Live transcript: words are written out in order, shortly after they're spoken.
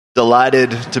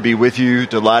Delighted to be with you,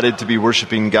 delighted to be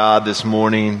worshiping God this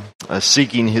morning,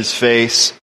 seeking His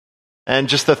face, and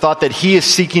just the thought that He is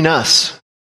seeking us.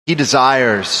 He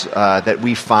desires that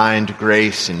we find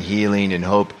grace and healing and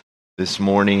hope this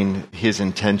morning. His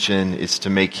intention is to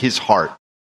make His heart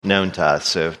known to us.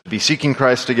 So to be seeking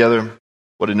Christ together,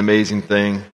 what an amazing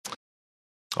thing.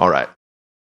 All right.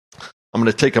 I'm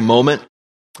going to take a moment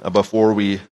before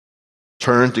we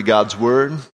turn to God's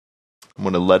Word. I'm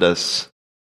going to let us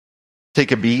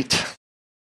take a beat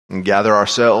and gather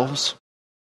ourselves,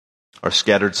 our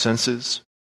scattered senses,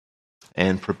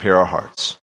 and prepare our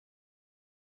hearts.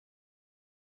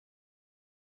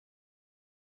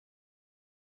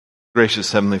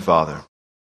 Gracious Heavenly Father,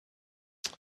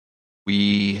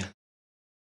 we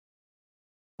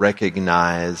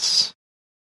recognize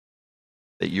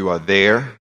that you are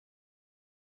there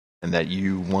and that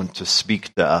you want to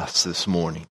speak to us this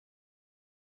morning.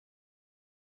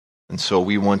 And so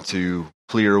we want to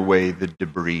clear away the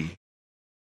debris,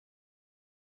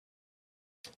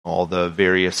 all the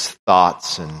various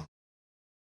thoughts and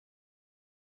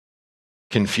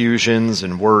confusions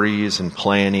and worries and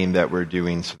planning that we're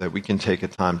doing so that we can take a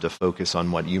time to focus on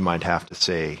what you might have to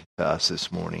say to us this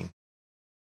morning.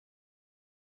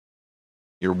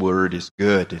 Your word is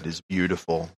good. It is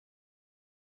beautiful.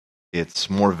 It's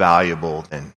more valuable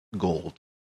than gold.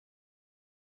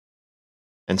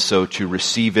 And so to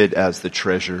receive it as the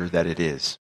treasure that it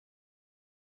is.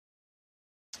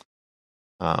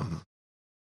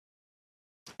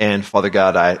 And Father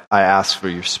God, I ask for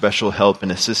your special help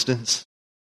and assistance.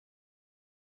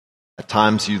 At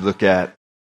times you look at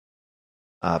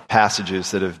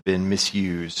passages that have been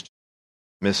misused,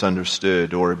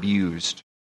 misunderstood, or abused,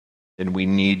 and we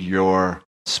need your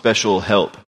special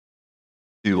help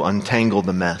to untangle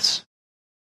the mess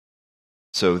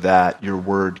so that your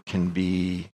word can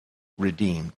be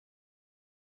redeemed.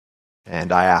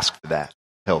 And I ask for that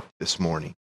help this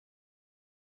morning.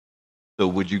 So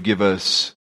would you give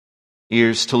us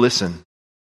ears to listen?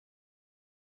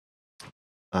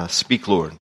 Speak,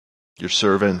 Lord. Your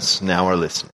servants now are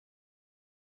listening.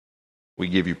 We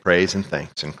give you praise and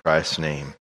thanks in Christ's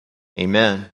name.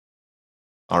 Amen.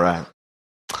 All right.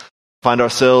 Find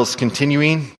ourselves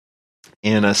continuing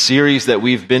in a series that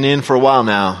we've been in for a while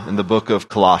now in the book of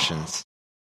Colossians.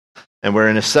 And we're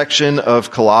in a section of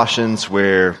Colossians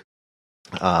where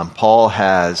Paul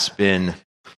has been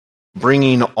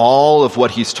bringing all of what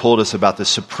he's told us about the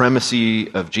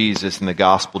supremacy of Jesus and the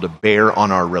gospel to bear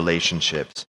on our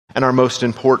relationships and our most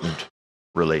important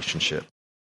relationship.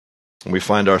 And we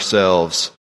find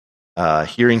ourselves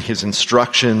hearing his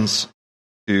instructions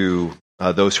to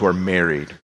those who are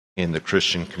married in the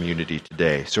Christian community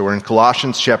today. So we're in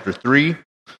Colossians chapter 3,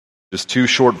 just two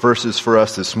short verses for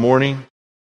us this morning,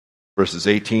 verses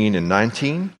 18 and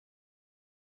 19.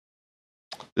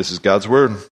 This is God's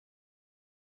word.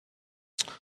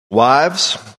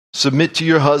 Wives, submit to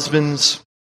your husbands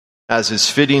as is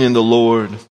fitting in the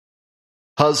Lord.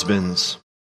 Husbands,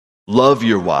 love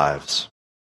your wives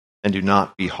and do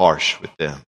not be harsh with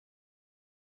them.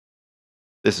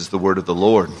 This is the word of the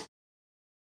Lord.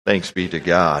 Thanks be to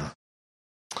God.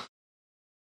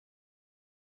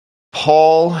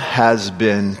 Paul has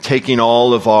been taking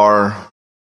all of our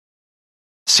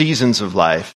seasons of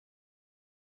life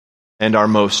and our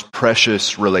most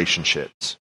precious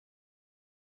relationships,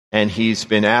 and he's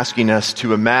been asking us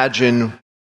to imagine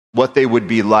what they would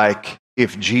be like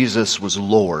if Jesus was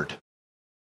Lord,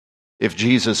 if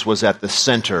Jesus was at the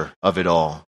center of it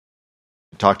all.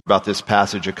 We talked about this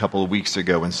passage a couple of weeks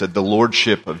ago and said the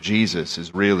lordship of Jesus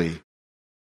is really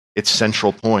its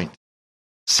central point.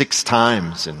 6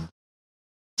 times in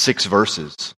 6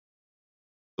 verses,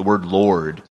 the word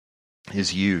Lord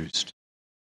is used.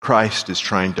 Christ is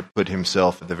trying to put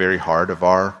himself at the very heart of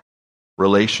our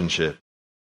relationship.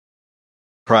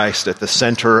 Christ at the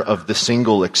center of the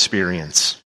single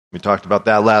experience. We talked about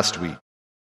that last week.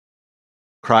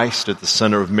 Christ at the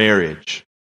center of marriage.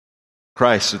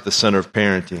 Christ at the center of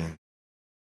parenting.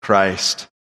 Christ,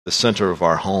 the center of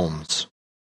our homes.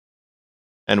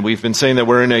 And we've been saying that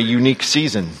we're in a unique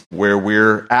season where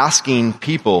we're asking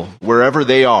people, wherever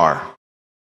they are,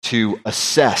 to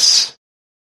assess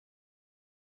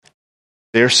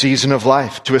their season of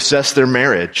life, to assess their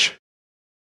marriage,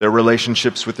 their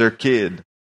relationships with their kid,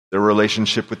 their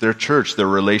relationship with their church, their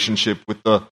relationship with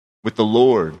the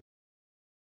Lord,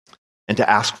 and to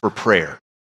ask for prayer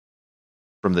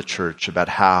from the church about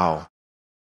how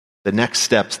the next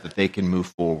steps that they can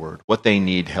move forward, what they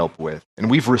need help with.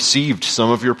 And we've received some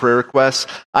of your prayer requests.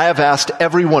 I have asked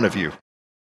every one of you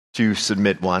to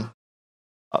submit one.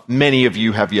 Many of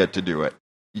you have yet to do it.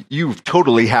 You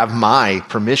totally have my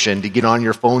permission to get on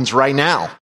your phones right now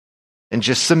and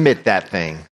just submit that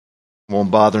thing. It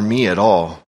won't bother me at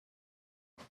all.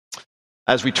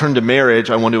 As we turn to marriage,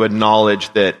 I want to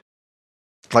acknowledge that,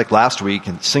 like last week,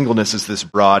 and singleness is this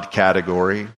broad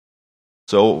category.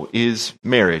 So is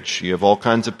marriage. You have all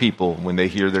kinds of people, when they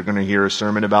hear they're going to hear a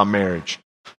sermon about marriage.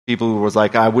 People who was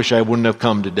like, I wish I wouldn't have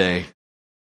come today.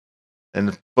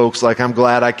 And folks like, I'm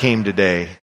glad I came today.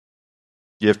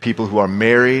 You have people who are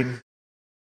married,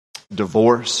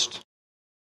 divorced,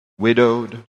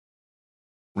 widowed,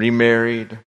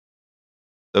 remarried,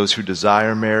 those who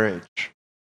desire marriage.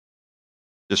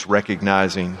 Just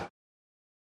recognizing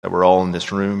that we're all in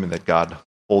this room and that God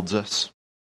holds us.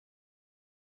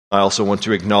 I also want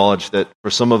to acknowledge that for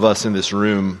some of us in this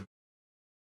room,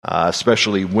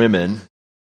 especially women,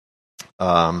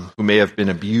 who may have been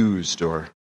abused or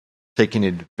taken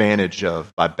advantage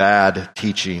of by bad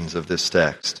teachings of this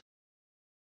text,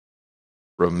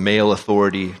 from male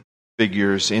authority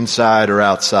figures inside or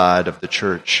outside of the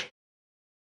church,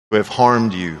 who have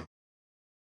harmed you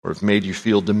or have made you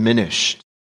feel diminished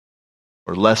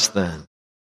or less than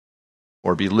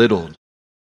or belittled.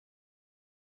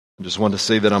 I just want to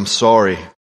say that I'm sorry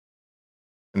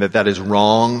and that is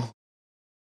wrong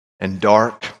and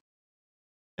dark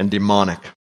and demonic.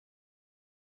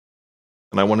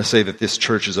 And I want to say that this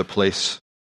church is a place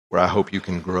where I hope you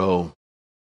can grow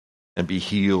and be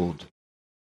healed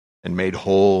and made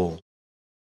whole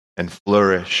and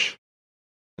flourish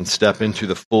and step into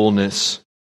the fullness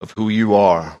of who you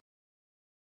are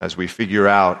as we figure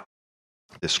out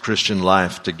this Christian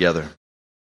life together.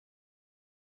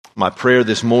 My prayer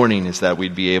this morning is that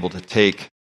we'd be able to take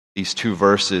these two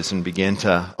verses and begin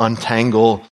to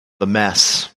untangle the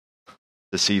mess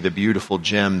to see the beautiful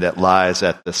gem that lies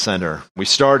at the center. We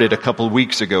started a couple of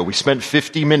weeks ago. We spent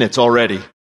 50 minutes already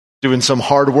doing some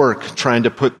hard work trying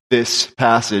to put this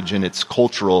passage in its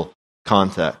cultural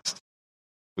context.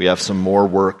 We have some more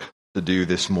work to do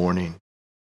this morning.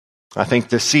 I think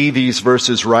to see these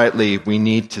verses rightly, we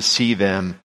need to see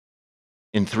them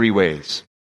in three ways.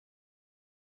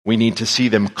 We need to see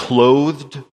them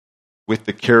clothed with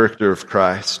the character of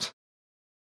Christ.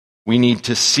 We need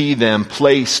to see them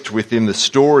placed within the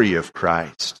story of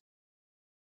Christ.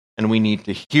 And we need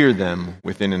to hear them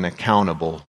within an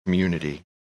accountable community.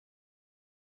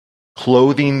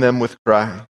 Clothing them with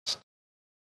Christ,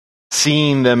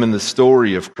 seeing them in the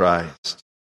story of Christ,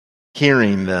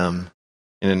 hearing them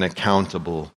in an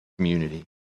accountable community.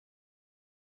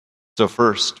 So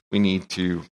first, we need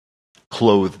to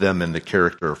clothe them in the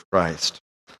character of Christ.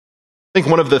 I think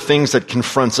one of the things that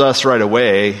confronts us right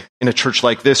away in a church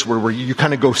like this, where you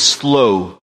kind of go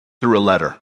slow through a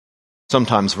letter,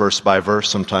 sometimes verse by verse,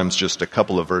 sometimes just a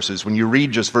couple of verses. When you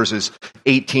read just verses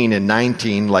 18 and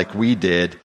 19 like we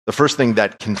did, the first thing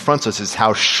that confronts us is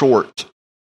how short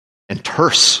and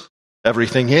terse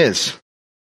everything is.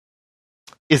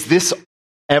 Is this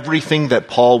everything that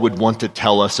Paul would want to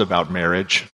tell us about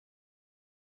marriage?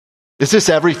 Is this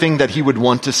everything that he would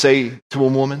want to say to a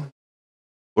woman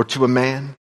or to a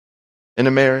man in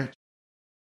a marriage?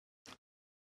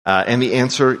 And the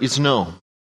answer is no.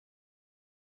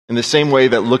 In the same way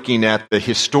that looking at the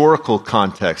historical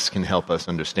context can help us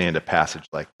understand a passage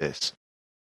like this,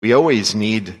 we always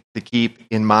need to keep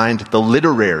in mind the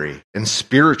literary and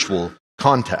spiritual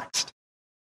context.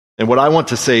 And what I want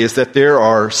to say is that there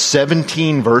are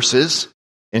 17 verses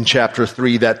in chapter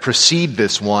 3 that precede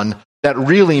this one that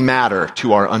really matter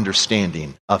to our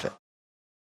understanding of it,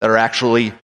 that are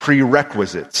actually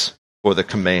prerequisites for the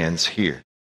commands here.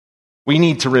 We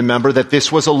need to remember that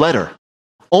this was a letter.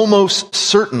 Almost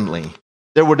certainly,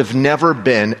 there would have never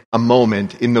been a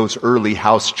moment in those early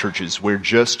house churches where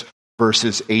just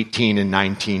verses 18 and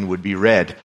 19 would be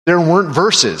read. There weren't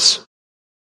verses.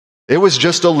 It was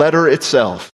just a letter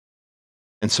itself.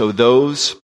 And so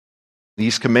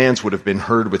these commands would have been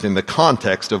heard within the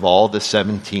context of all the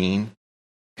 17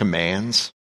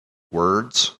 commands,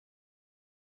 words,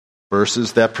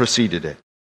 verses that preceded it.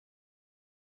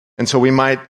 And so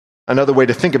another way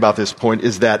to think about this point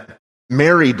is that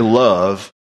married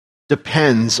love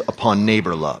depends upon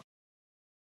neighbor love.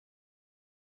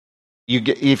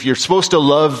 If you're supposed to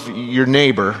love your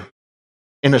neighbor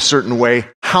in a certain way,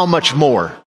 how much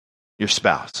more your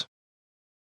spouse?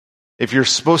 If you're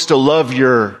supposed to love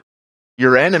your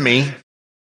enemy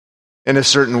in a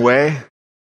certain way,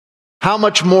 how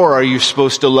much more are you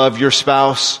supposed to love your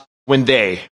spouse when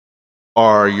they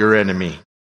are your enemy?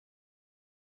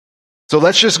 So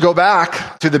let's just go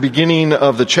back to the beginning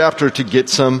of the chapter to get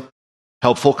some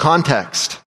helpful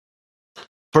context.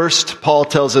 First, Paul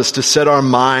tells us to set our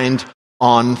mind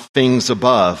on things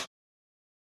above.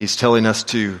 He's telling us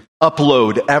to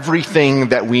upload everything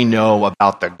that we know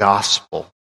about the gospel,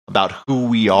 about who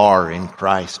we are in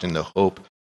Christ and the hope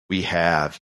we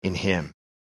have in him.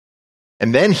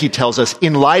 And then he tells us,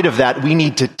 in light of that, we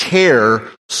need to tear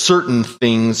certain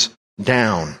things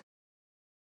down.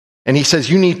 And he says,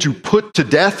 you need to put to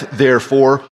death,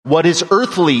 therefore, what is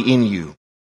earthly in you: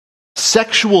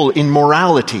 sexual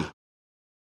immorality,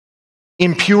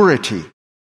 impurity,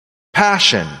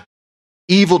 passion,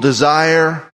 evil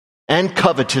desire, and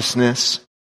covetousness,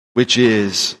 which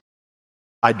is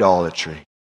idolatry.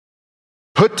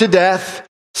 Put to death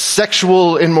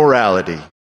sexual immorality.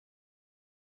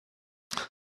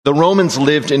 The Romans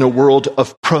lived in a world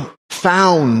of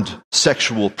profound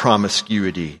sexual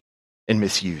promiscuity and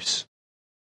misuse,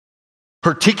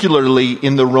 particularly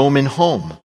in the Roman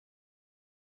home.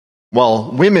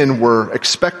 While women were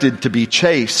expected to be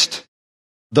chaste,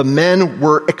 the men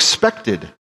were expected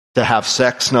to have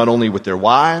sex not only with their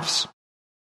wives,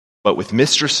 but with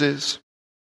mistresses,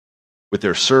 with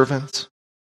their servants.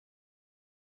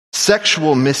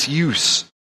 Sexual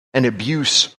misuse and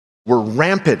abuse were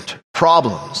rampant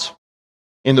problems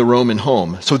in the Roman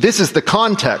home. So this is the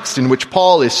context in which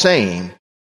Paul is saying,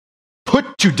 put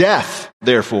to death,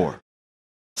 therefore,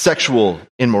 sexual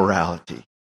immorality,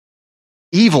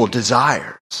 evil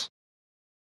desires,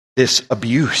 this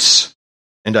abuse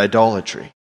and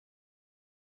idolatry.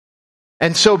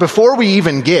 And so before we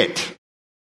even get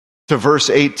to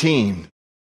verse 18,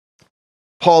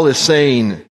 Paul is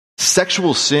saying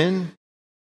sexual sin,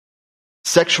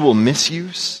 sexual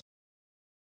misuse,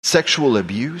 sexual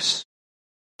abuse,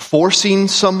 forcing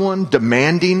someone,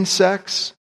 demanding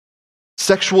sex,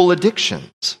 sexual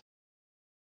addictions.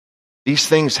 These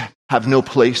things have no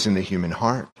place in the human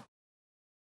heart.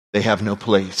 They have no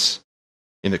place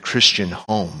in the Christian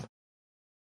home.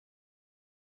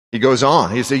 He goes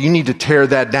on. He says, you need to tear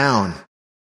that down.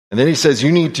 And then he says,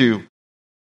 you need to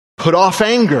put off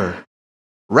anger,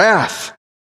 wrath,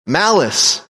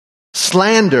 malice,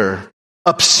 slander,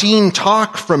 obscene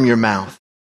talk from your mouth.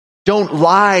 Don't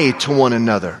lie to one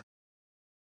another.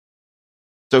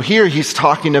 So here he's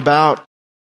talking about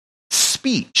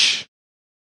speech,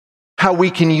 how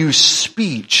we can use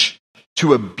speech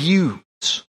to abuse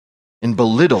and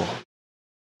belittle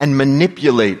and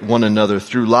manipulate one another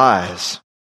through lies.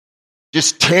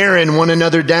 Just tearing one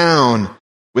another down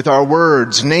with our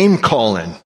words, name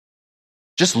calling,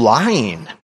 just lying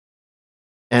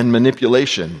and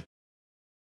manipulation.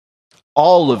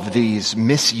 All of these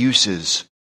misuses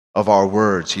of our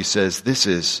words, he says, this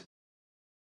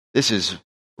is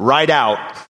right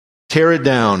out. Tear it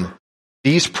down.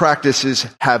 These practices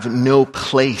have no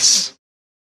place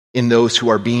in those who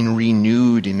are being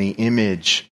renewed in the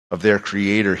image of their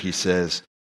Creator, he says.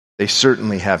 They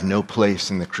certainly have no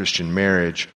place in the Christian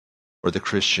marriage or the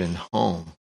Christian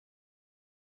home.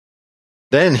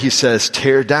 Then he says,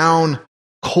 tear down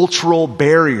cultural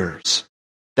barriers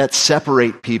that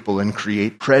separate people and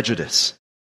create prejudice.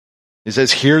 He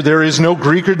says, here there is no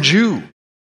Greek or Jew,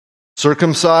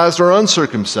 circumcised or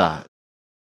uncircumcised,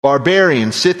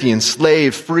 barbarian, Scythian,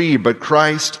 slave, free, but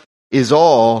Christ is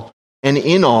all and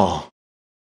in all.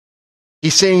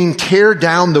 He's saying tear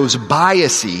down those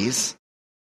biases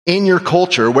in your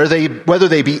culture, whether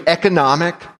they be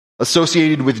economic,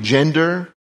 associated with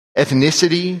gender,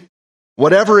 ethnicity,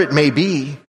 whatever it may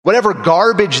be, whatever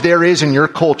garbage there is in your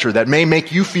culture that may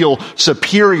make you feel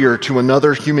superior to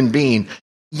another human being,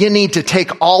 you need to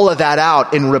take all of that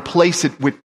out and replace it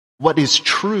with what is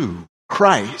true.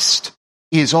 Christ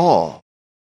is all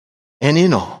and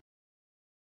in all.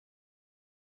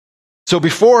 So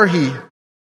before he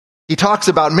talks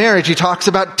about marriage, he talks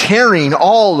about tearing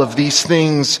all of these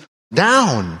things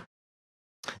down.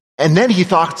 And then he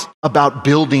talks about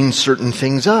building certain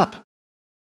things up,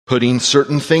 putting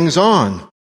certain things on.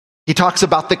 He talks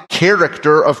about the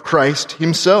character of Christ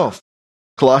himself.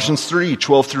 Colossians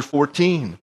 3:12 through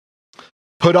 14.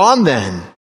 Put on then,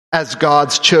 as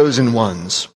God's chosen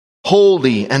ones,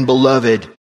 holy and beloved,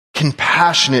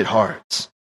 compassionate hearts,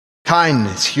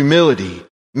 kindness, humility,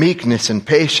 meekness, and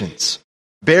patience,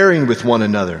 bearing with one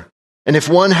another. And if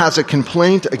one has a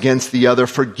complaint against the other,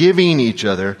 forgiving each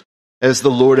other, as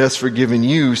the Lord has forgiven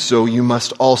you, so you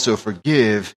must also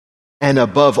forgive. And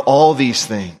above all these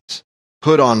things,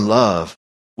 put on love,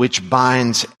 which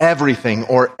binds everything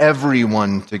or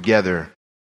everyone together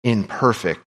in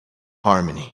perfect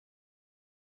harmony.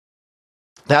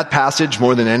 That passage,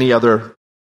 more than any other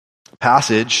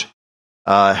passage,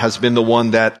 has been the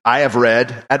one that I have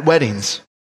read at weddings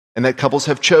and that couples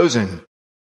have chosen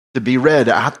to be read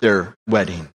at their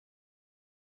wedding.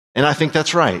 And I think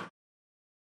that's right.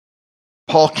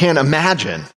 Paul can't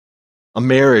imagine a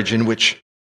marriage in which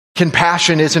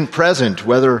compassion isn't present,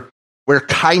 where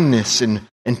kindness and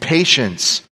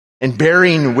patience and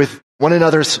bearing with one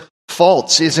another's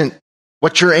faults isn't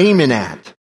what you're aiming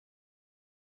at.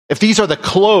 If these are the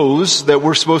clothes that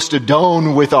we're supposed to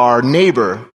don with our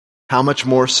neighbor, how much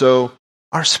more so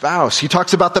our spouse? He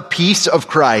talks about the peace of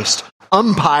Christ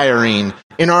umpiring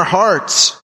in our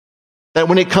hearts. That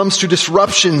when it comes to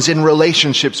disruptions in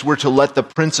relationships, we're to let the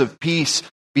Prince of Peace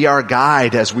be our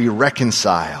guide as we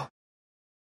reconcile.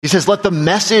 He says, let the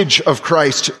message of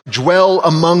Christ dwell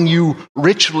among you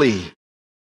richly,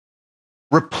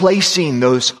 replacing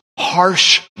those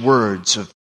harsh words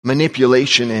of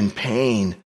manipulation and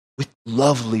pain with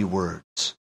lovely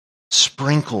words,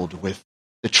 sprinkled with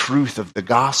the truth of the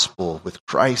gospel, with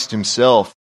Christ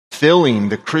himself, filling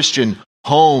the Christian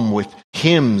home with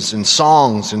hymns and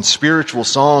songs and spiritual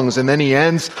songs. And then he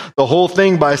ends the whole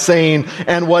thing by saying,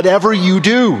 and whatever you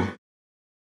do,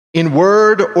 in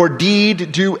word or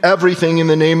deed, do everything in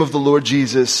the name of the Lord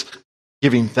Jesus,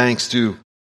 giving thanks to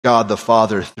God the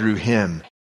Father through him.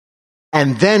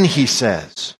 And then he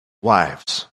says,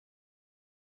 wives,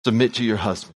 submit to your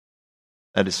husband.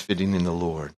 That is fitting in the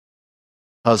Lord.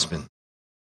 Husband,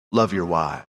 love your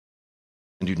wife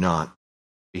and do not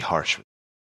be harsh with them.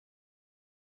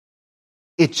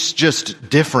 It's just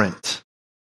different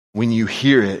when you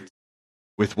hear it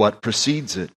with what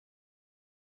precedes it.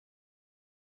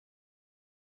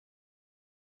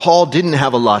 Paul didn't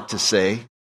have a lot to say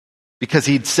because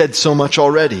he'd said so much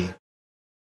already.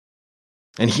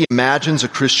 And he imagines a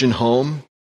Christian home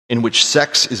in which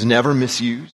sex is never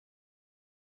misused.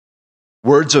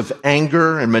 Words of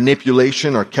anger and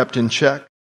manipulation are kept in check.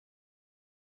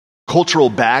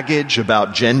 Cultural baggage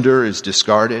about gender is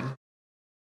discarded.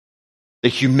 The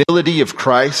humility of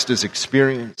Christ is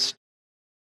experienced.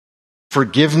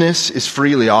 Forgiveness is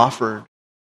freely offered.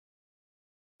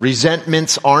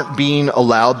 Resentments aren't being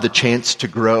allowed the chance to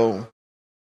grow.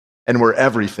 And where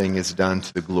everything is done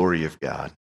to the glory of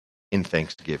God in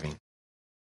thanksgiving.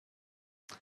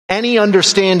 Any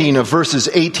understanding of verses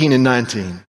 18 and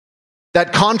 19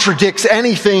 that contradicts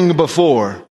anything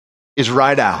before is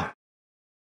right out.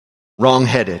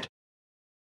 Wrong-headed.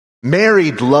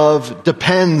 Married love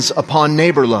depends upon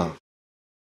neighbor love.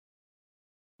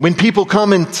 When people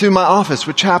come into my office,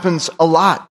 which happens a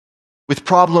lot with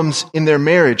problems in their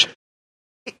marriage,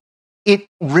 it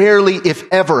rarely,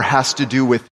 if ever, has to do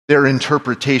with their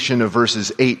interpretation of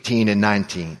verses 18 and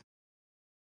 19.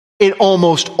 It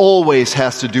almost always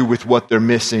has to do with what they're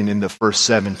missing in the first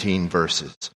 17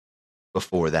 verses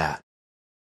before that.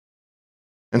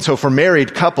 And so for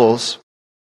married couples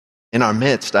in our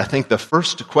midst, I think the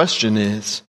first question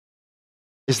is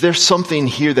there something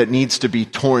here that needs to be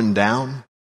torn down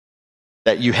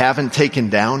that you haven't taken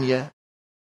down yet?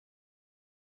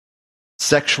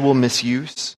 Sexual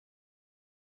misuse?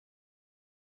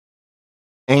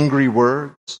 Angry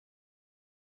words?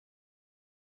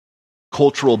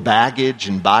 Cultural baggage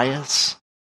and bias?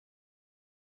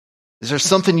 Is there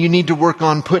something you need to work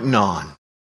on putting on?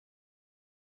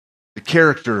 The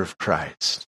character of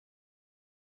Christ.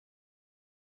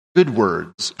 Good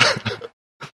words.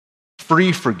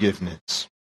 Free forgiveness.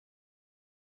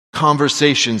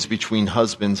 Conversations between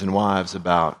husbands and wives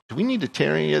about, do we need to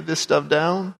tear any of this stuff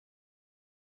down?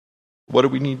 What do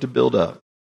we need to build up?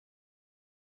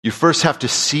 You first have to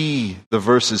see the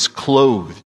verses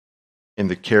clothed in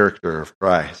the character of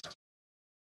Christ.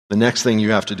 The next thing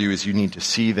you have to do is you need to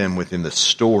see them within the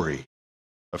story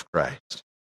of Christ.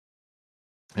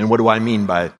 And what do I mean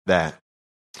by that?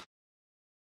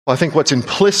 Well, I think what's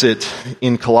implicit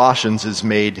in Colossians is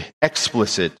made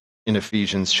explicit in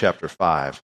Ephesians chapter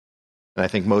 5. And I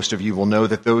think most of you will know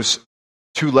that those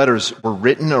two letters were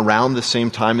written around the same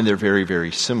time and they're very,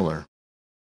 very similar.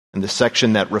 And the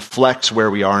section that reflects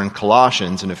where we are in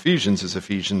Colossians and Ephesians is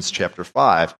Ephesians chapter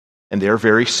 5. And there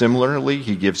very similarly,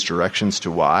 he gives directions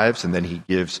to wives and then he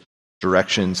gives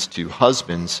directions to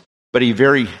husbands. But he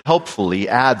very helpfully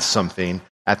adds something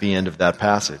at the end of that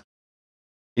passage.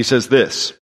 He says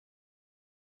this,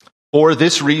 "For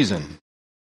this reason,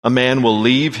 a man will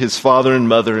leave his father and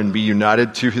mother and be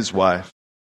united to his wife,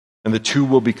 and the two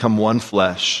will become one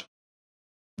flesh.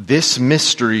 This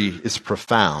mystery is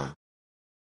profound,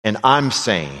 and I'm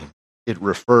saying it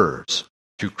refers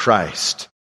to Christ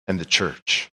and the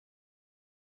church."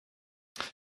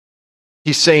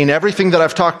 He's saying everything that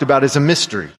I've talked about is a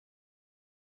mystery.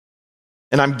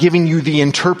 And I'm giving you the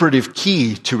interpretive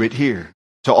key to it here,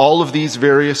 to all of these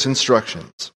various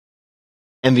instructions.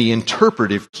 And the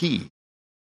interpretive key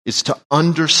is to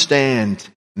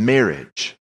understand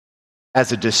marriage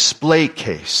as a display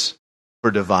case for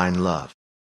divine love.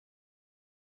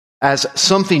 as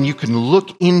something you can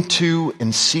look into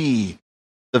and see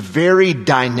the very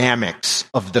dynamics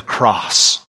of the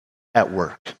cross at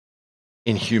work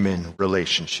in human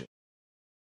relationship.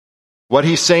 What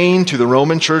he's saying to the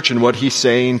Roman church and what he's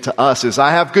saying to us is,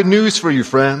 I have good news for you,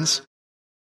 friends.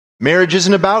 Marriage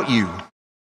isn't about you.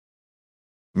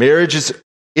 Marriage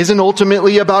isn't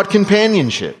ultimately about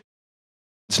companionship.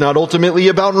 It's not ultimately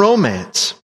about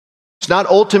romance. It's not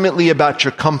ultimately about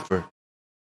your comfort.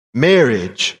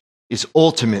 Marriage is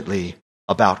ultimately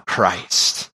about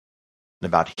Christ and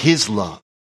about his love,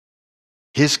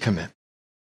 his commitment.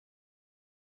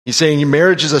 He's saying your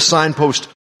marriage is a signpost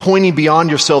pointing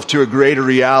beyond yourself to a greater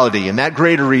reality. And that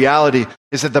greater reality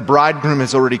is that the bridegroom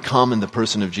has already come in the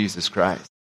person of Jesus Christ.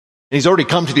 And he's already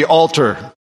come to the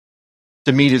altar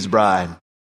to meet his bride.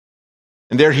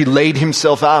 And there he laid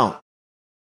himself out.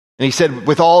 And he said,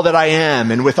 with all that I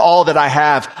am and with all that I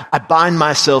have, I bind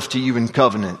myself to you in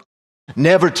covenant,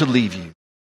 never to leave you,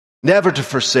 never to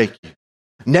forsake you,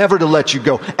 never to let you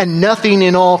go. And nothing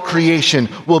in all creation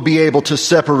will be able to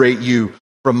separate you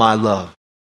from my love.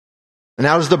 And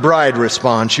how does the bride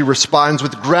respond? She responds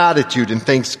with gratitude and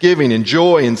thanksgiving and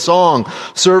joy and song,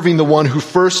 serving the one who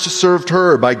first served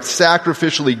her by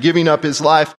sacrificially giving up his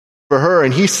life for her.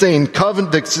 And he's saying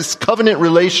this covenant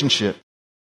relationship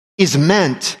is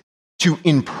meant to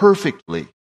imperfectly,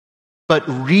 but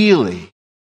really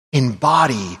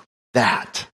embody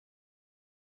that.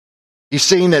 He's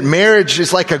saying that marriage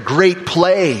is like a great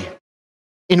play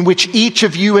in which each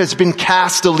of you has been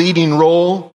cast a leading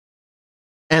role,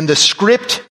 and the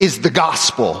script is the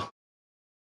gospel,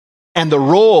 and the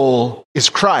role is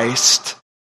Christ.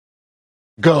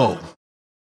 Go.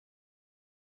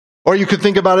 Or you could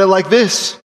think about it like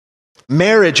this.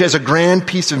 Marriage as a grand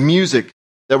piece of music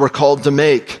that we're called to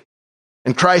make.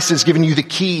 And Christ has given you the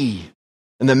key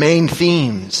and the main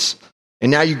themes. And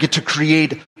now you get to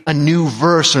create a new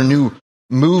verse or new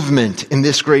movement in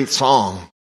this great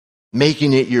song,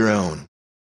 making it your own,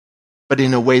 but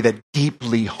in a way that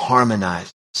deeply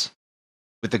harmonizes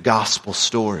with the gospel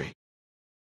story.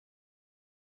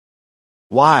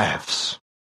 Wives,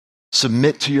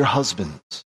 submit to your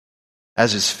husbands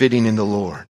as is fitting in the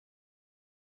Lord.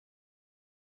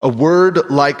 A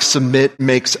word like submit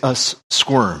makes us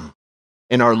squirm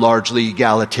in our largely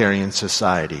egalitarian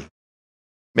society.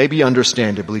 Maybe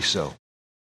understandably so.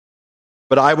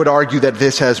 But I would argue that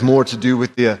this has more to do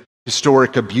with the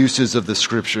historic abuses of the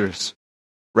scriptures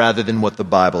rather than what the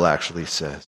Bible actually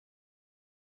says.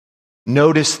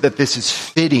 Notice that this is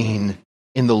fitting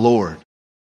in the Lord.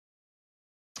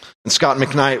 And Scott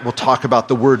McKnight will talk about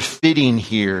the word fitting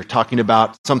here, talking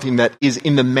about something that is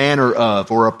in the manner of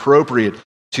or appropriate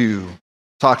to.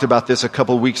 Talked about this a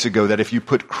couple weeks ago, that if you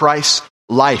put Christ's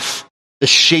life, the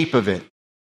shape of it,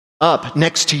 up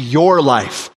next to your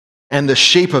life and the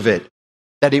shape of it,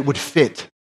 that it would fit.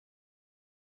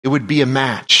 It would be a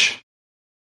match.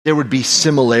 There would be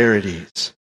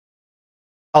similarities.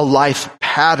 A life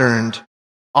patterned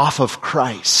off of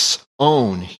Christ's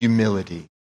own humility,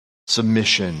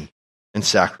 submission, and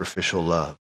sacrificial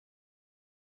love.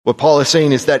 What Paul is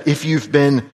saying is that if you've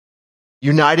been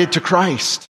united to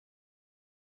Christ,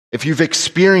 if you've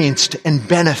experienced and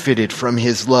benefited from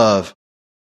his love,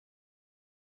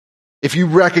 if you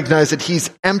recognize that he's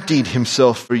emptied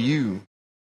himself for you,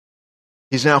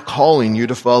 he's now calling you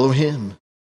to follow him.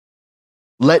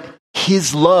 Let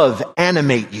his love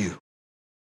animate you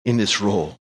in this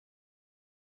role.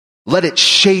 Let it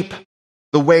shape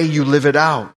the way you live it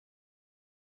out.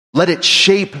 Let it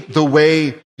shape the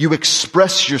way you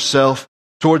express yourself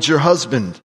towards your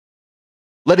husband.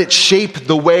 Let it shape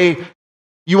the way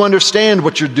you understand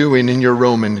what you're doing in your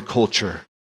Roman culture.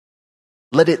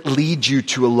 Let it lead you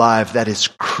to a life that is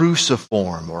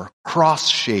cruciform or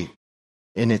cross-shaped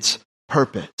in its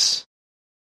purpose.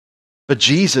 But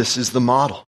Jesus is the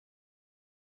model.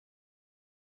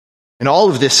 And all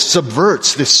of this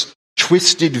subverts this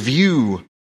twisted view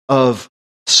of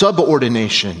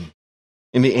subordination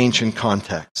in the ancient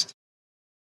context.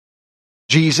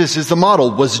 Jesus is the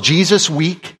model. Was Jesus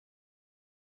weak?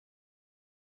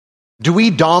 Do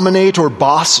we dominate or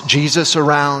boss Jesus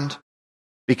around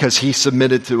because he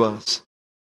submitted to us?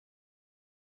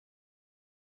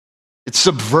 It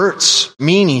subverts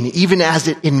meaning even as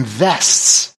it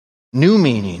invests new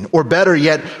meaning, or better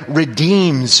yet,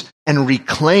 redeems and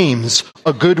reclaims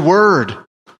a good word.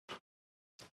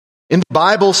 In the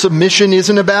Bible, submission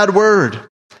isn't a bad word.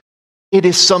 It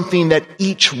is something that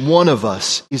each one of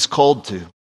us is called to.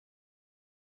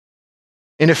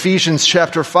 In Ephesians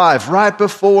chapter 5, right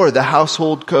before the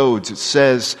household codes, it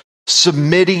says,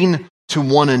 submitting to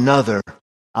one another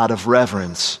out of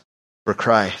reverence for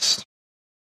Christ.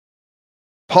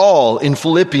 Paul in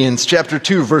Philippians chapter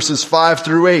 2, verses 5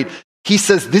 through 8, he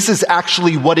says this is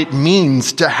actually what it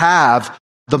means to have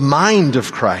the mind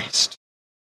of Christ.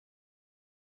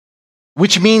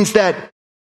 Which means that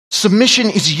submission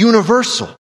is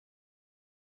universal.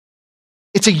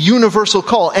 It's a universal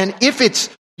call. And if it's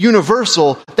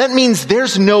universal, that means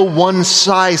there's no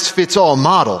one-size-fits-all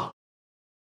model.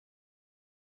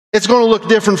 It's going to look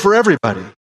different for everybody.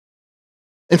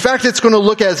 In fact, it's going to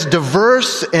look as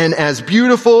diverse and as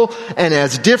beautiful and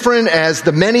as different as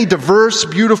the many diverse,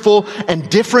 beautiful, and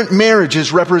different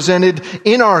marriages represented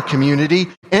in our community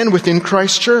and within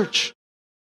Christ's church.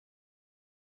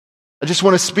 I just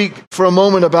want to speak for a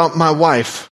moment about my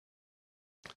wife.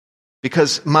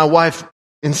 Because my wife,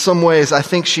 in some ways, I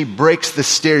think she breaks the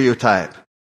stereotype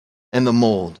and the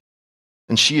mold.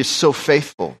 And she is so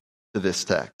faithful to this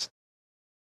text.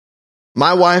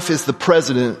 My wife is the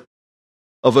president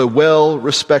of a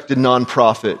well-respected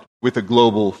nonprofit with a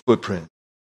global footprint.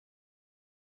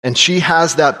 And she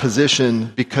has that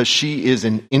position because she is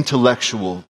an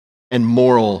intellectual and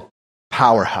moral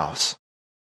powerhouse.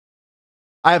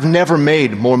 I have never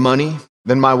made more money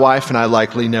than my wife, and I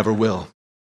likely never will.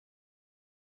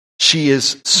 She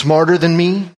is smarter than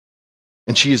me,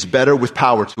 and she is better with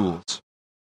power tools.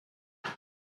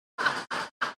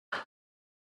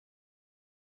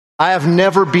 I have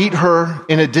never beat her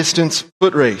in a distance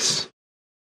foot race.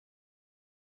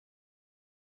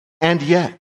 And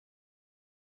yet,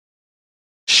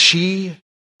 she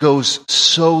goes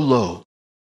so low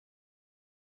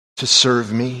to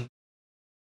serve me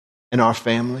and our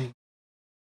family.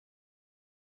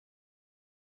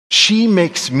 She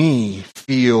makes me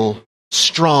feel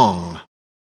strong,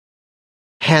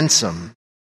 handsome,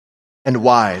 and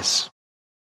wise.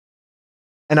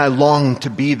 And I long to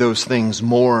be those things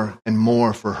more and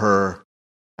more for her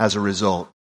as a result.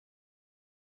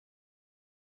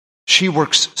 She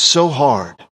works so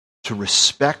hard to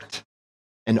respect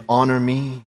and honor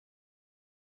me,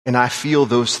 and I feel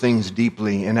those things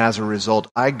deeply, and as a result,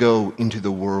 I go into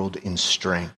the world in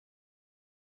strength.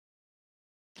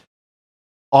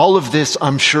 All of this,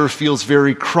 I'm sure, feels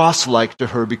very cross-like to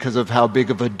her because of how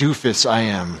big of a doofus I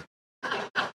am.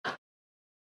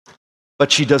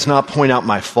 But she does not point out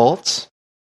my faults.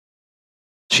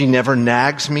 She never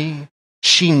nags me.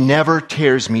 She never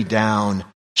tears me down.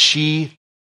 She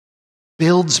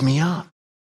builds me up.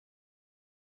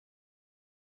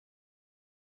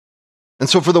 And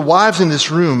so for the wives in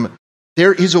this room,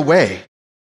 there is a way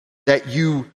that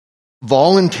you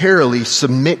voluntarily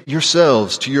submit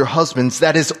yourselves to your husbands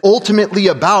that is ultimately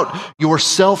about your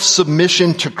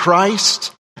self-submission to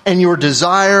Christ and your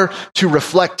desire to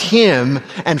reflect Him,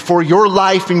 and for your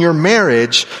life and your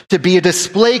marriage to be a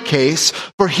display case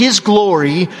for His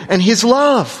glory and His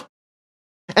love.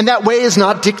 And that way is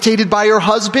not dictated by your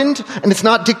husband, and it's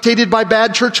not dictated by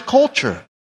bad church culture.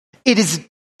 It is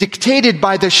dictated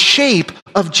by the shape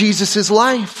of Jesus'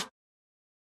 life.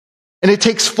 And it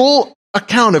takes full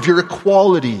account of your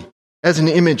equality as an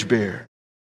image bearer.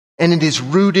 And it is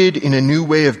rooted in a new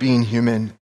way of being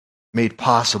human, made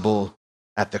possible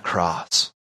at the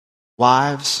cross.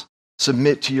 Wives,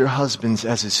 submit to your husbands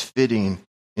as is fitting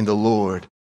in the Lord.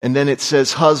 And then it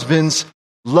says, husbands,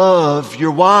 love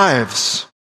your wives.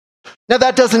 Now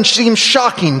that doesn't seem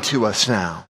shocking to us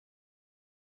now.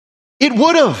 It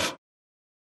would have.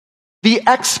 The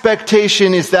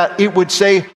expectation is that it would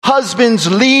say,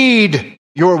 husbands, lead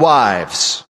your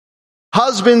wives.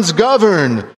 Husbands,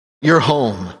 govern your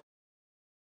home.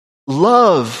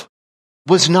 Love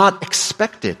was not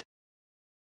expected.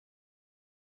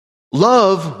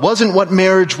 Love wasn't what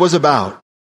marriage was about.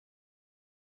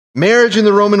 Marriage in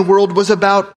the Roman world was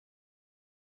about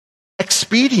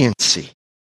expediency.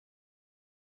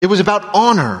 It was about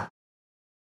honor.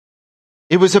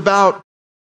 It was about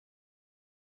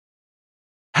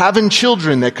having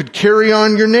children that could carry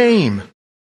on your name.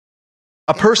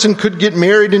 A person could get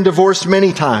married and divorced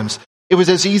many times. It was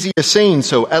as easy as saying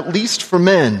so, at least for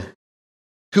men,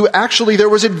 who actually there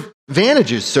was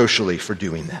advantages socially for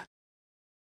doing that.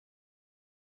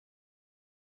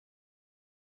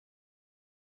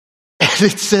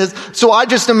 And it says, so I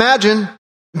just imagine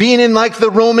being in like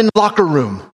the Roman locker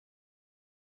room,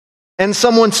 and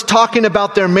someone's talking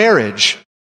about their marriage,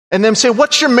 and them say,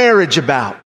 what's your marriage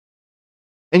about?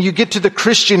 And you get to the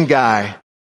Christian guy,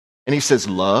 and he says,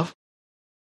 love.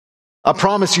 I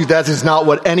promise you that is not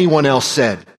what anyone else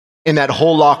said in that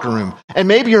whole locker room. And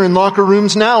maybe you're in locker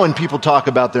rooms now and people talk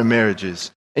about their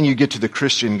marriages, and you get to the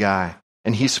Christian guy,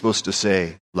 and he's supposed to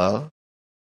say, love.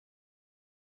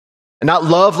 And not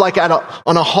love like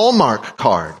on a Hallmark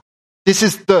card. This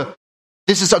is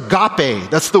agape.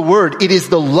 That's the word. It is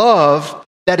the love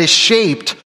that is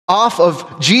shaped off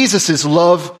of Jesus'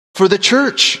 love for the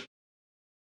church.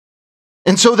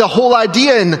 And so the whole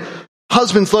idea in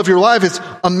Husbands, Love Your Wife is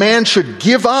a man should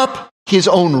give up his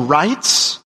own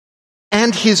rights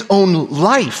and his own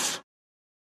life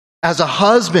as a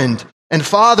husband and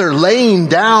father, laying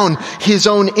down his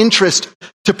own interest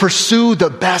to pursue the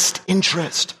best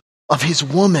interest of his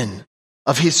woman,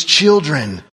 of his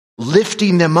children,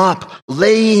 lifting them up,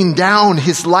 laying down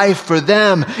his life for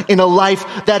them in a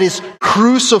life that is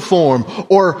cruciform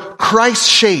or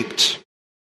Christ-shaped,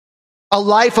 a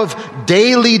life of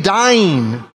daily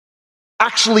dying,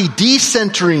 actually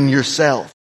decentering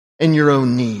yourself and your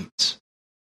own needs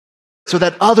so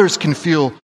that others can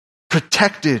feel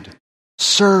protected,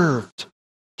 served,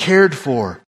 cared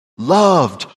for,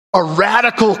 loved. A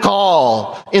radical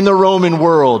call in the Roman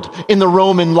world, in the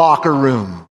Roman locker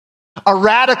room. A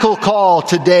radical call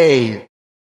today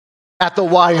at the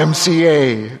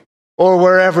YMCA or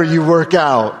wherever you work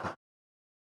out.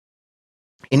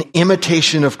 An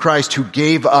imitation of Christ who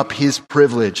gave up his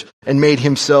privilege and made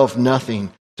himself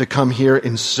nothing to come here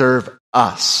and serve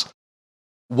us.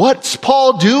 What's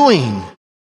Paul doing?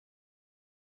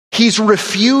 He's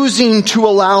refusing to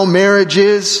allow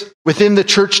marriages within the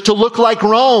church to look like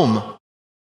Rome.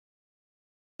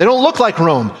 They don't look like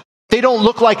Rome. They don't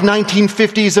look like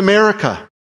 1950s America.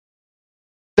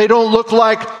 They don't look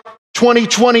like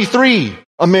 2023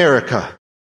 America.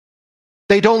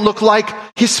 They don't look like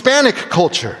Hispanic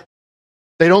culture.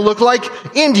 They don't look like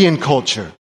Indian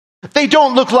culture. They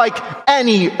don't look like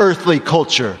any earthly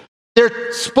culture.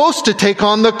 They're supposed to take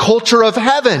on the culture of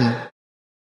heaven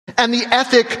and the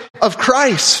ethic of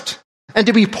Christ, and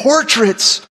to be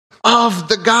portraits of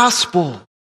the gospel.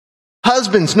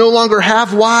 Husbands no longer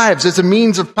have wives as a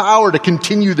means of power to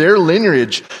continue their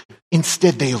lineage.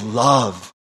 Instead, they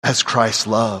love as Christ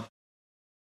loved.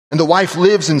 And the wife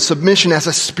lives in submission as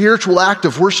a spiritual act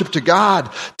of worship to God,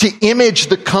 to image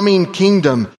the coming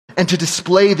kingdom, and to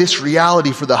display this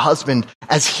reality for the husband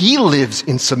as he lives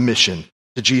in submission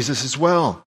to Jesus as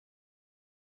well.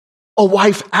 A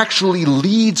wife actually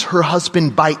leads her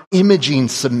husband by imaging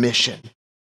submission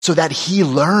so that he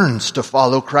learns to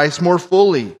follow Christ more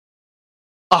fully.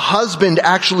 A husband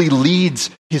actually leads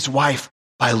his wife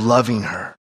by loving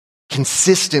her,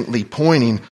 consistently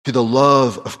pointing to the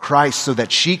love of Christ so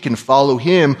that she can follow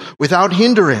him without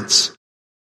hindrance.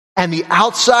 And the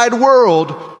outside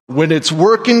world, when it's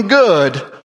working good,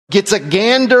 gets a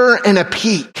gander and a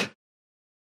peek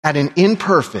at an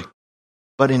imperfect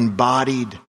but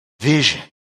embodied vision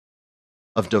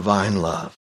of divine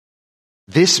love.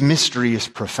 This mystery is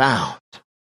profound.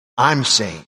 I'm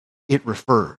saying it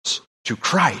refers to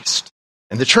Christ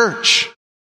and the church.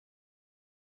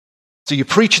 So you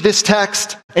preach this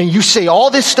text and you say all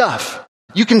this stuff.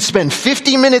 You can spend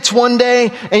 50 minutes one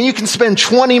day and you can spend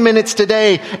 20 minutes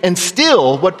today, and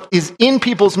still what is in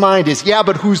people's mind is, yeah,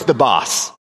 but who's the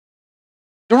boss?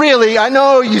 Really, I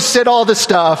know you said all this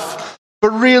stuff,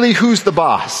 but really, who's the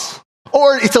boss?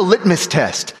 Or it's a litmus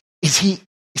test. Is he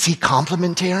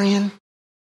complementarian?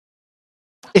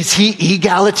 Is he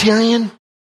egalitarian?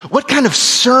 What kind of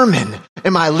sermon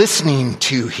am I listening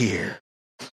to here?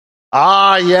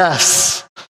 Ah, yes.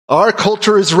 Our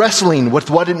culture is wrestling with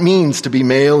what it means to be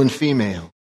male and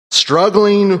female,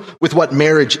 struggling with what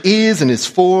marriage is and is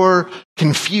for,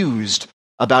 confused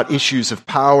about issues of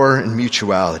power and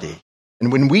mutuality.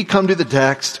 And when we come to the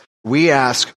text, we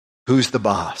ask, who's the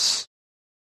boss?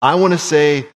 I want to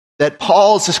say that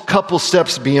Paul's a couple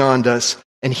steps beyond us,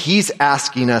 and he's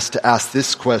asking us to ask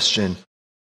this question: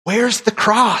 where's the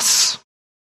cross?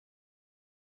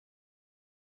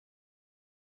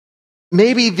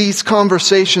 Maybe these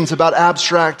conversations about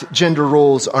abstract gender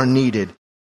roles are needed,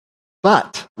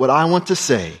 but what I want to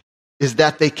say is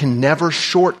that they can never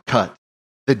shortcut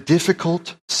the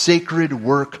difficult, sacred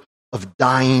work of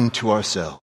dying to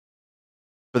ourselves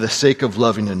for the sake of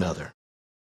loving another,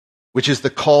 which is the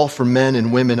call for men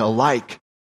and women alike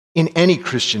in any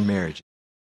Christian marriage.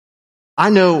 I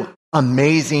know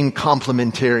amazing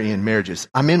complementarian marriages.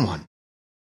 I'm in one.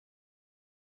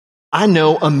 I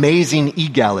know amazing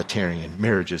egalitarian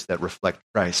marriages that reflect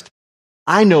Christ.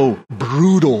 I know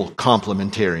brutal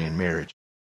complementarian marriages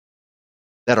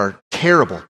that are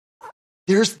terrible.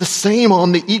 There's the same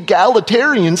on the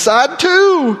egalitarian side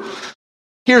too.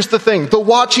 Here's the thing. The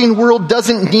watching world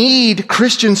doesn't need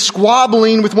Christians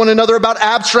squabbling with one another about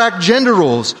abstract gender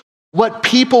roles. What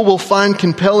people will find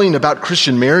compelling about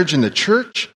Christian marriage in the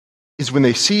church is when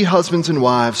they see husbands and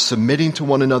wives submitting to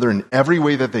one another in every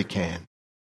way that they can,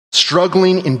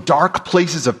 struggling in dark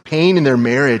places of pain in their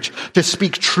marriage to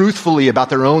speak truthfully about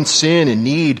their own sin and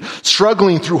need,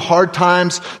 struggling through hard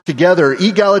times together,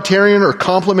 egalitarian or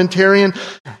complementarian.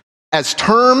 as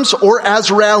terms or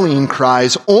as rallying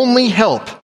cries only help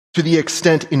to the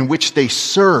extent in which they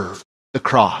serve the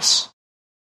cross.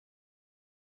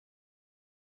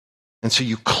 And so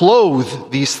you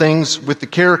clothe these things with the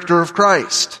character of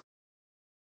Christ.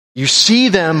 You see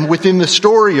them within the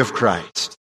story of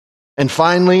Christ. And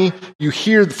finally, you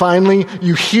hear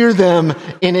them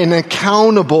in an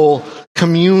accountable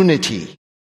community.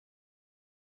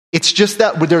 It's just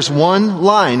that there's one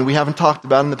line we haven't talked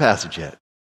about in the passage yet.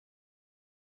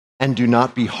 And do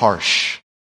not be harsh.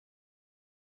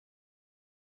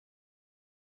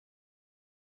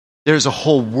 There's a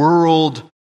whole world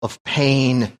of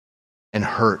pain and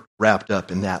hurt wrapped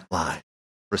up in that line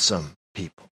for some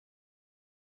people.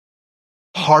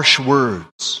 Harsh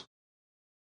words,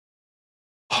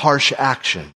 harsh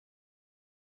action,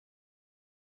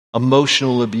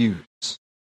 emotional abuse,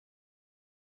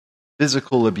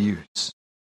 physical abuse.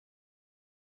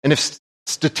 And if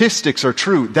statistics are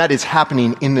true, that is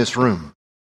happening in this room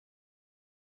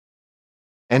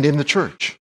and in the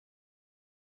church.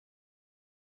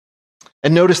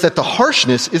 And notice that the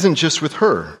harshness isn't just with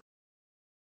her.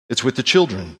 It's with the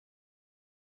children.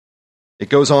 It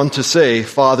goes on to say,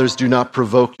 fathers, do not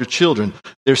provoke your children.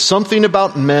 There's something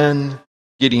about men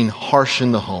getting harsh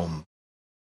in the home.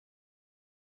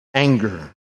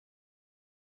 Anger.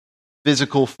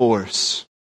 Physical force.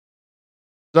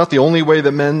 It's not the only way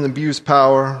that men abuse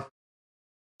power,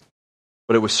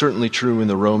 but it was certainly true in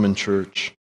the Roman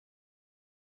church.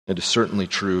 It is certainly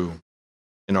true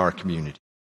in our community.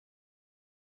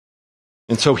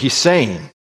 And so he's saying,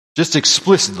 just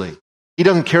explicitly, he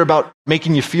doesn't care about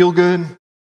making you feel good.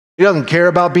 He doesn't care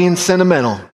about being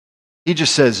sentimental. He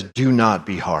just says, do not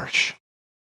be harsh.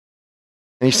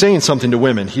 And he's saying something to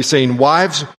women. He's saying,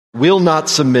 wives will not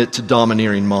submit to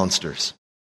domineering monsters,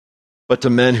 but to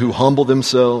men who humble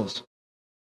themselves,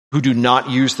 who do not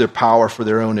use their power for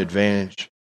their own advantage,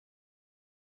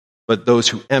 but those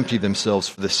who empty themselves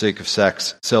for the sake of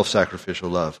self-sacrificial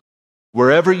love.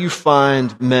 Wherever you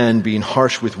find men being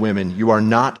harsh with women, you are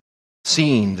not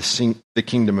seeing the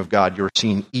kingdom of God. You're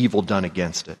seeing evil done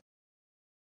against it.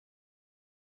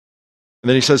 And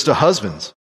then he says to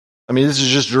husbands, this is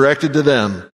just directed to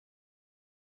them.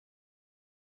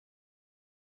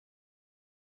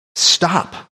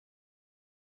 Stop.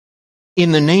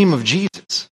 In the name of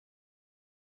Jesus,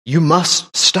 you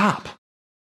must stop.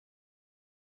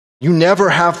 You never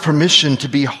have permission to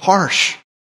be harsh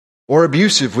or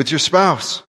abusive with your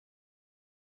spouse.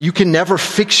 You can never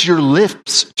fix your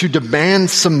lips to demand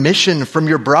submission from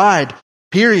your bride,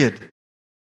 period.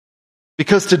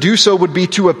 Because to do so would be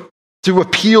to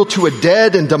appeal to a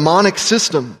dead and demonic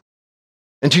system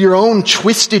and to your own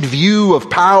twisted view of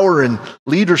power and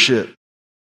leadership,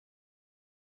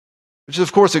 which is,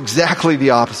 of course, exactly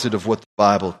the opposite of what the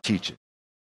Bible teaches.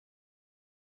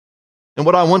 And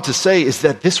what I want to say is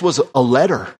that this was a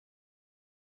letter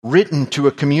written to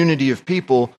a community of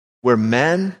people where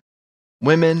men,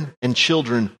 women, and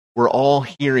children were all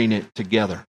hearing it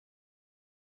together.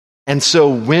 And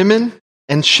so women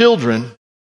and children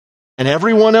and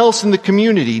everyone else in the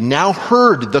community now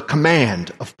heard the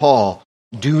command of Paul,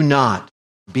 do not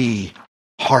be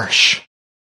harsh.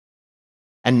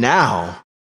 And now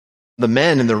the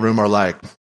men in the room are like,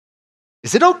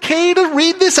 is it okay to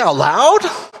read this out loud?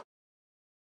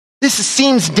 This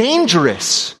seems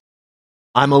dangerous.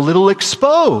 I'm a little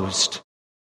exposed.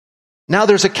 Now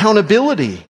there's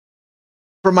accountability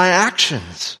for my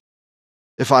actions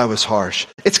if I was harsh.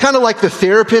 It's kind of like the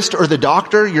therapist or the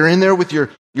doctor. You're in there with your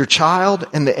child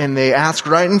and they ask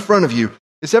right in front of you,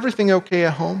 is everything okay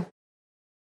at home?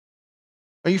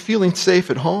 Are you feeling safe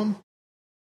at home?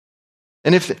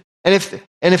 And if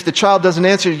the child doesn't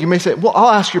answer, you may say, well,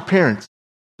 I'll ask your parents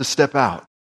to step out.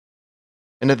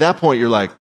 And at that point, you're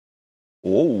like,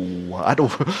 oh, I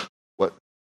don't, what?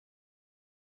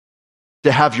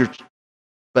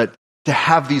 But to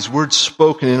have these words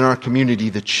spoken in our community,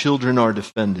 the children are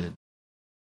defended.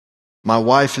 My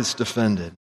wife is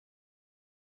defended.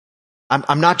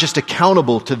 I'm not just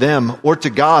accountable to them or to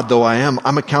God, though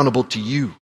I'm accountable to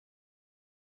you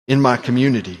in my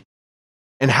community.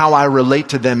 And how I relate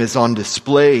to them is on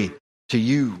display to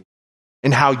you.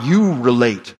 And how you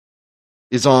relate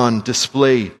is on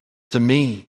display to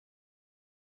me.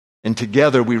 And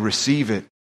together we receive it.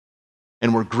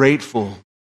 And we're grateful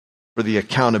for the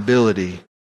accountability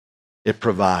it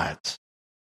provides.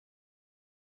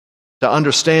 To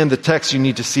understand the text, you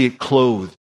need to see it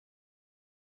clothed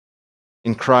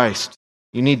in Christ.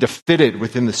 You need to fit it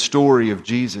within the story of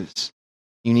Jesus.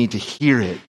 You need to hear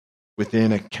it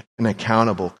within an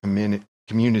accountable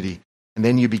community. And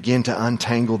then you begin to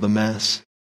untangle the mess.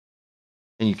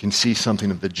 And you can see something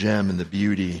of the gem and the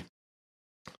beauty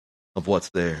of what's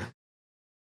there.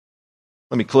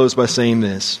 Let me close by saying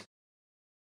this.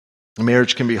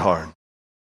 Marriage can be hard.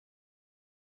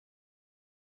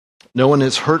 No one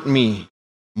has hurt me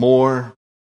more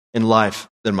in life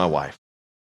than my wife.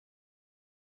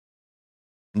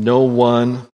 No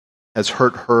one has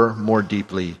hurt her more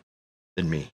deeply than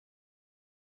me.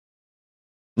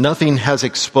 Nothing has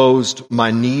exposed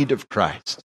my need of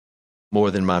Christ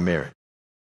more than my marriage.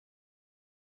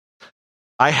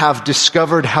 I have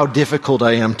discovered how difficult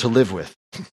I am to live with.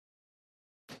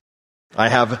 I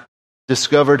have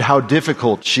discovered how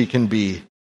difficult she can be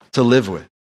to live with.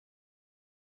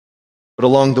 But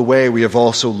along the way, we have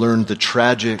also learned the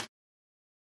tragic,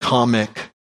 comic,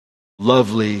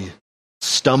 lovely,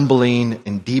 stumbling,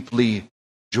 and deeply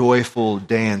joyful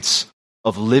dance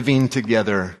of living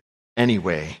together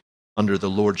anyway under the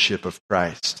lordship of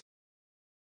Christ,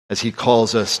 as he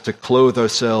calls us to clothe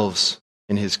ourselves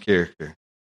in his character,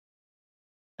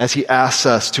 as he asks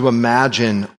us to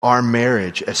imagine our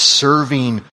marriage as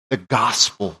serving the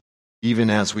gospel even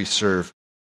as we serve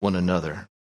one another,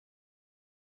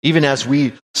 even as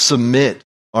we submit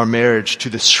our marriage to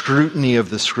the scrutiny of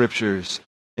the scriptures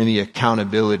and the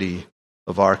accountability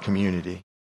of our community,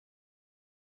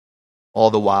 all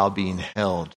the while being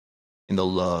held in the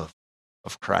love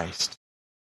of Christ,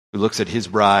 who looks at his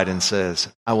bride and says,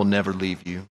 I will never leave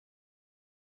you.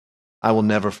 I will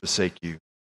never forsake you.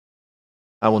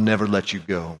 I will never let you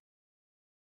go.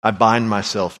 I bind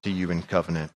myself to you in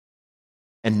covenant,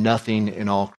 and nothing in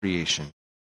all creation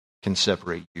can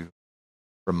separate you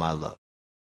from my love.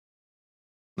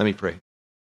 Let me pray.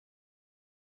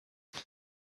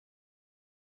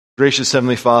 Gracious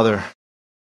Heavenly Father,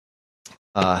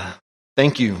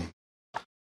 thank you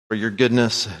for your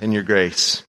goodness and your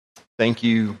grace. Thank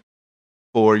you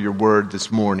for your word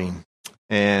this morning.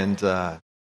 And I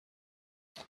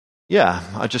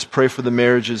just pray for the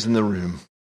marriages in the room.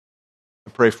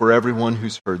 I pray for everyone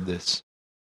who's heard this.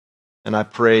 And I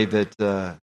pray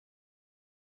that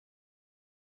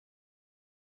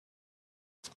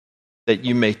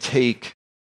you may take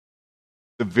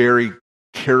the very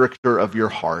character of your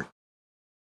heart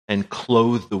and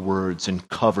clothe the words and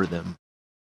cover them.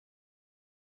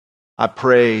 I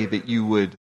pray that you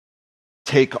would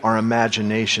take our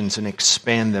imaginations and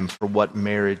expand them for what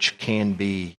marriage can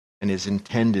be and is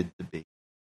intended to be.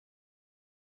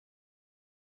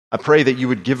 I pray that you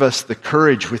would give us the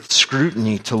courage with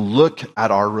scrutiny to look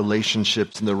at our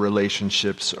relationships and the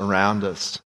relationships around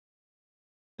us,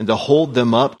 and to hold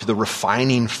them up to the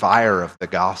refining fire of the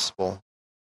gospel,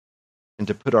 and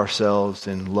to put ourselves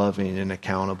in loving and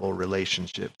accountable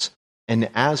relationships. And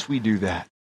as we do that,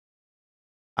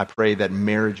 I pray that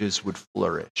marriages would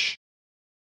flourish.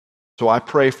 So I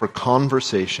pray for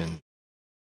conversation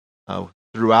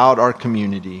throughout our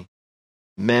community,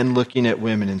 men looking at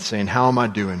women and saying, how am I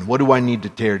doing? What do I need to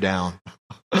tear down?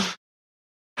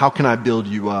 How can I build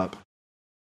you up?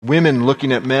 Women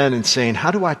looking at men and saying, how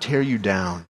do I tear you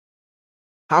down?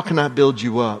 How can I build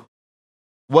you up?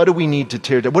 What do we need to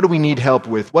tear down? What do we need help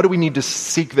with? What do we need to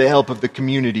seek the help of the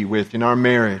community with in our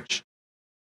marriage?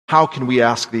 How can we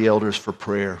ask the elders for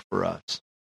prayer for us?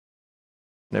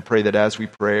 And I pray that as we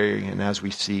pray and as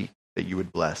we seek, that you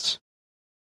would bless.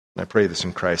 And I pray this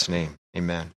in Christ's name.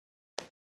 Amen.